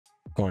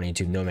Going on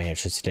YouTube, No Man.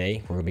 So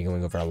today we're gonna be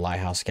going over a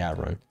Lighthouse scout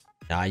run.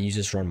 Now I use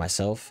this run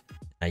myself.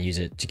 I use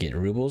it to get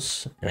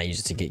rubles, and I use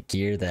it to get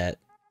gear that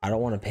I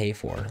don't want to pay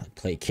for, like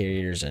plate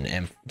carriers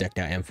and decked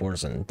out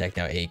M4s and decked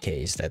out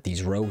AKs that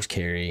these rogues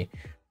carry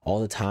all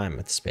the time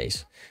at the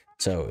space.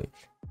 So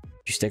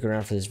if you stick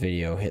around for this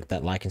video, hit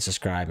that like and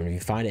subscribe, and if you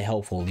find it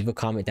helpful, leave a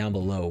comment down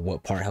below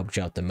what part helped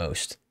you out the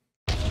most.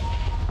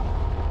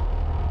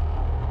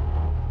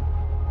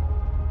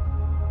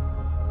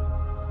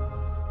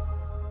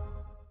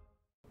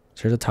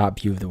 So here's a top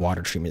view of the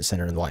water treatment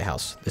center in the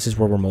lighthouse. This is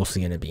where we're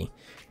mostly going to be.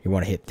 You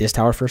want to hit this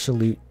tower first to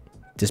loot,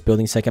 this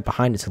building second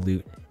behind it to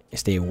loot, and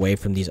stay away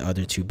from these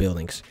other two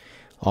buildings.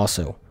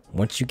 Also,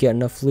 once you get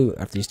enough loot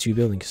after these two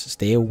buildings,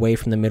 stay away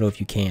from the middle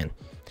if you can.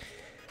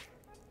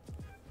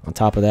 On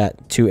top of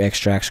that, 2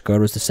 extracts.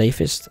 Guard was the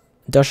safest.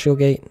 Industrial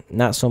gate,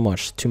 not so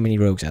much. Too many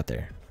rogues out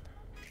there.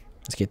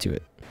 Let's get to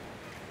it.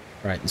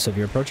 Alright, so if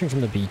you're approaching from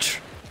the beach,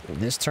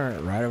 this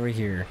turret right over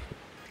here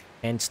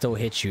can still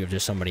hit you if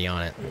there's somebody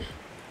on it.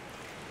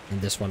 And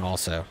this one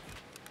also.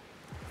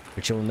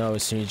 But you'll know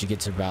as soon as you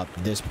get to about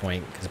this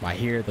point, because by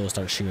here they'll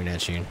start shooting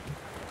at you.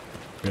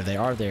 But if they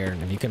are there,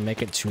 and if you can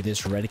make it to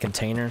this red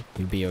container,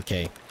 you'll be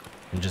okay.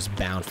 And just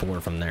bound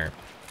forward from there.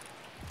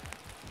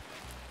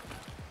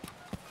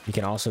 You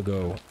can also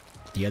go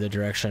the other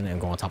direction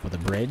and go on top of the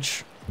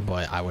bridge,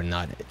 but I would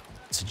not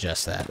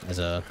suggest that as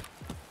a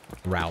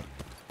route.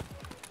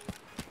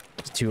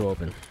 It's too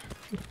open.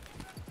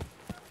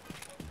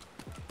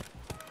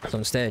 So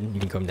instead, you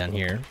can come down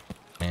here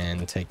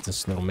and take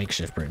this little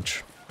makeshift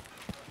bridge.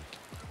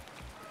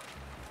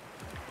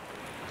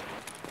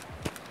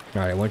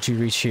 Alright, once you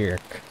reach here,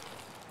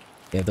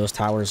 if those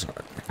towers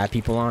have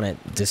people on it,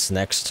 this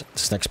next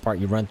part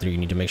you run through, you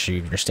need to make sure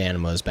your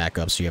stamina is back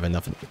up so you have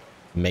enough to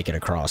make it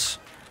across.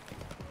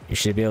 You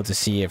should be able to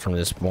see it from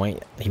this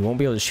point. He won't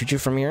be able to shoot you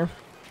from here.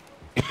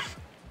 But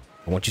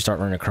once you start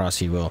running across,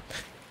 he will.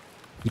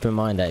 Keep in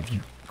mind that if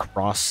you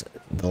cross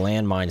the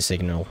landmine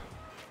signal,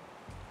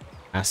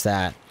 past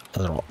that,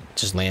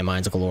 just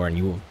landmines galore, and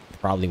you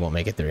probably won't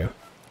make it through.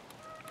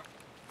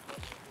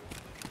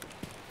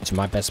 So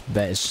my best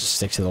bet is just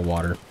stick to the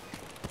water.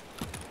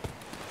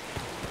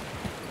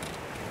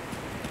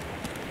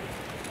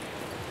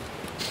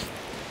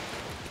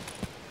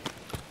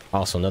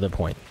 Also, another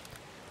point.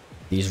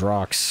 These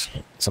rocks,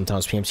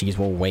 sometimes PMCs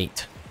will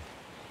wait.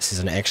 This is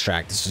an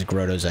extract. This is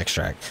Grotto's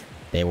extract.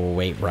 They will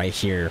wait right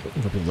here.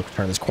 Look,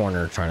 turn this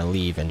corner, trying to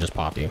leave, and just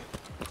pop you.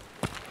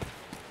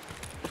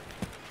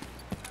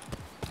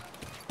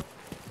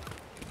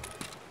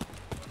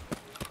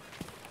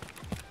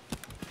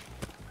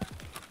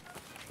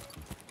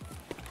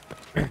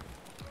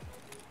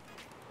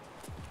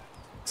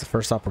 So the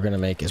first stop we're gonna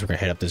make is we're gonna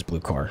head up this blue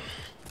car.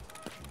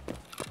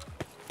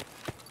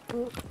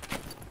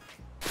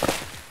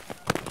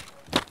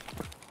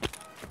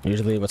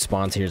 Usually what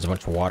spawns here is a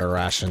bunch of water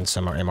rations,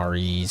 some are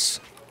MREs,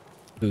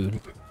 food,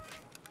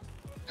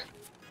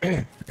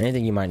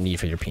 anything you might need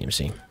for your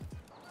PMC.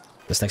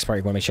 This next part,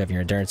 you want to make sure you have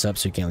your endurance up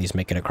so you can at least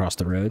make it across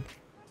the road.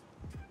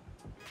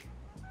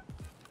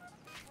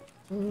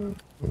 You're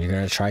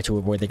going to try to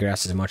avoid the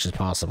grass as much as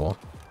possible.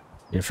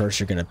 First,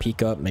 you're going to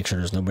peek up, make sure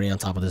there's nobody on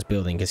top of this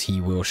building because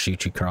he will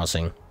shoot you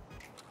crossing.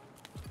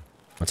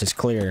 Once it's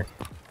clear,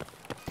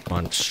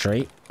 on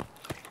straight.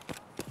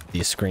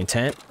 The screen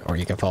tent, or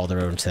you can follow the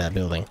road to that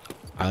building.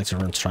 I like to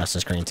run past the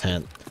screen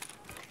tent.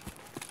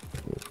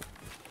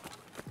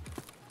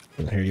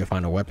 And here you'll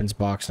find a weapons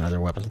box and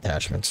other weapons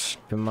attachments.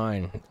 Keep in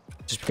mind,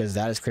 just because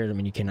that is clear doesn't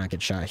mean you cannot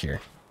get shot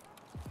here.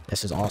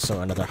 This is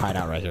also another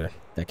hideout right here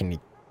that can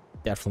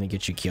definitely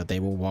get you killed. They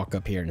will walk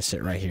up here and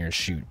sit right here and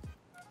shoot.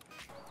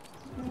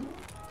 I'm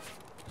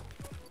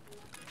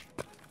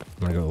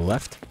gonna go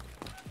left.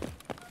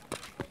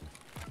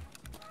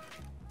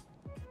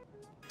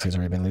 Things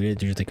already been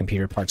looted. Usually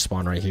computer parts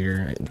spawn right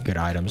here. Good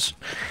items.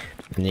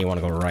 And then you want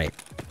to go right.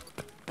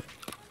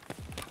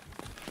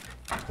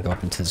 Go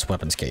up into this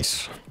weapons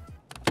case.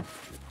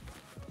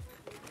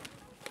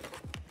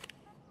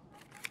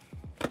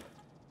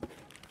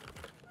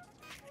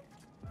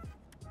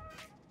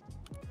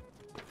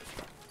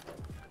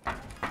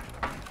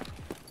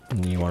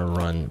 And you want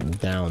to run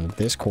down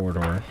this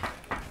corridor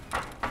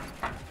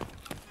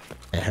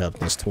and head up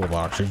this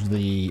toolbox.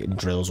 Usually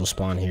drills will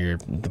spawn here.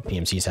 The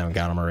PMCs haven't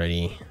got them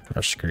already.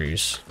 Or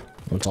screws.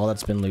 Once all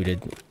that's been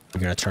looted,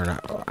 you're going to turn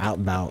out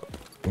about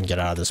and get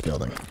out of this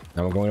building.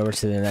 Now we're going over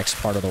to the next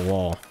part of the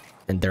wall.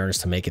 Endurance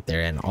to make it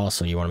there. And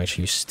also you want to make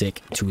sure you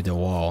stick to the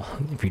wall.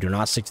 If you do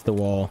not stick to the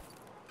wall,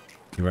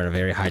 you run a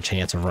very high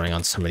chance of running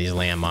on some of these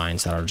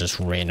landmines that are just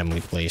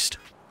randomly placed.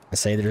 And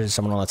say there's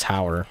someone on the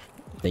tower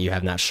that you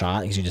have not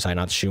shot because you decide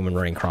not to shoot him when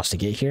running across to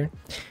get here.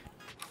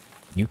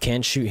 You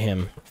can shoot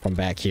him from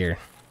back here.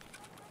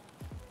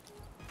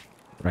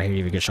 Right here,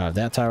 you have a good shot of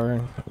that tower.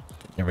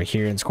 Over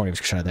here in this corner, you have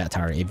a good shot of that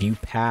tower. If you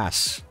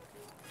pass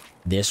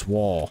this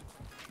wall,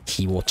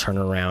 he will turn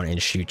around and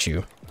shoot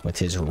you with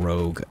his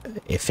rogue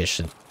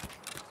efficient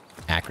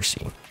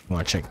accuracy. You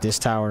want to check this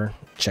tower,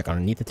 check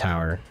underneath the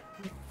tower,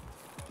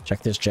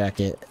 check this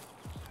jacket,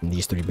 and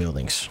these 3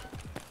 buildings.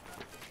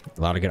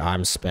 A lot of good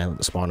items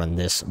spawn on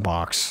this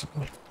box.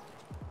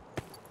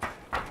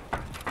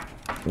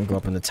 We'll go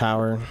up in the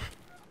tower.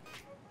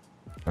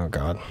 Oh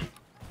god.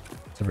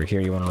 So over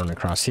here, you want to run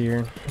across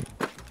here.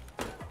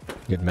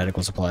 Good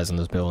medical supplies in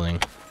this building.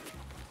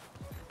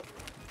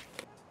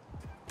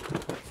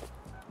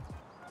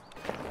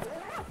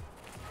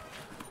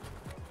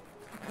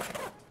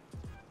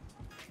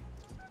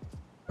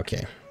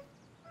 Okay.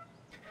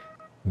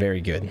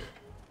 Very good.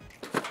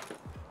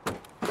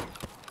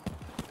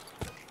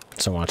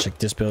 So I want to check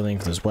this building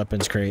for this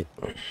weapons crate.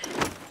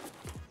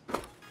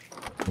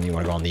 And you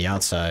want to go on the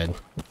outside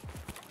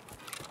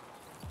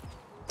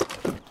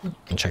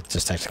and check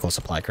this technical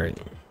supply crate.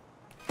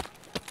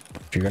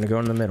 If you're going to go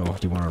in the middle,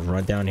 you want to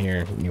run down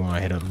here. You want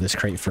to hit up this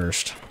crate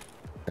first.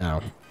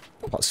 Now,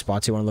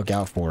 spots you want to look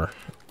out for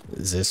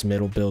is this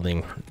middle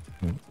building.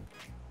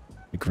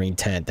 The green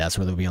tent, that's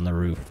where they'll be on the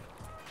roof.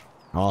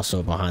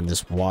 Also, behind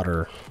this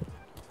water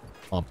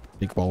pump,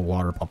 big ball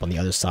water pump on the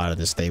other side of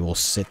this, they will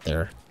sit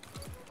there.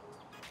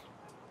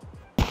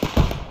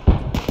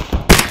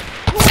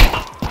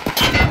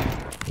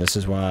 This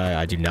is why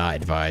I do not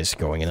advise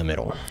going in the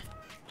middle.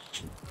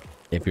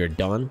 If you're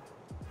done,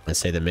 and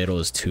say the middle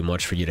is too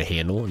much for you to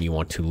handle and you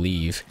want to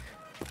leave,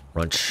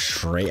 run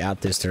straight out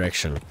this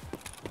direction.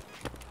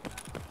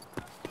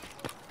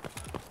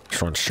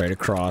 Just run straight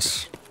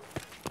across.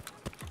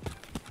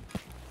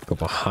 Go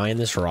behind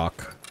this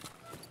rock.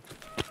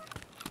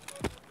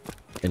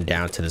 And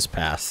down to this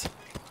path.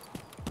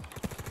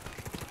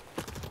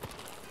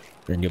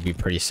 Then you'll be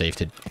pretty safe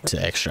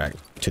to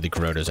extract, to the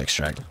Garota's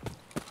extract.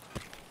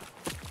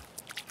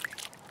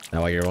 Now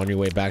while you're on your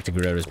way back to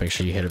Garota's, make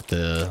sure you hit up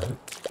the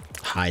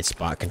hide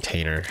spot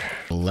container.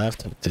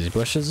 Left of these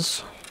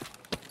bushes.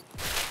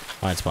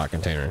 Hide spot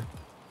container.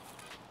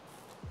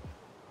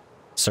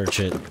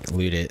 Search it,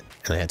 loot it,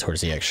 and then head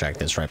towards the extract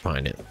that's right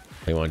behind it.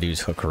 What you want to do is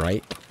hook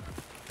right.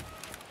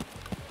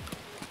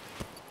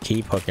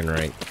 Keep hooking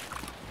right.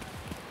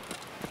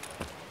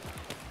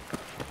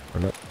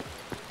 Run up.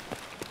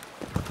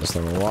 This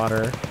little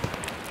water.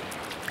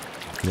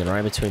 And then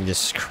right between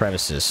this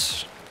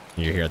crevices,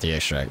 you're here at the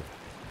extract.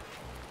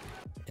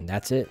 And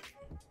that's it.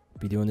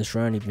 Be doing this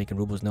run, you'll be making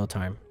rubles in no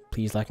time.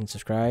 Please like and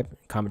subscribe.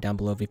 Comment down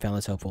below if you found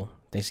this helpful.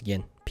 Thanks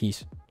again.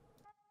 Peace.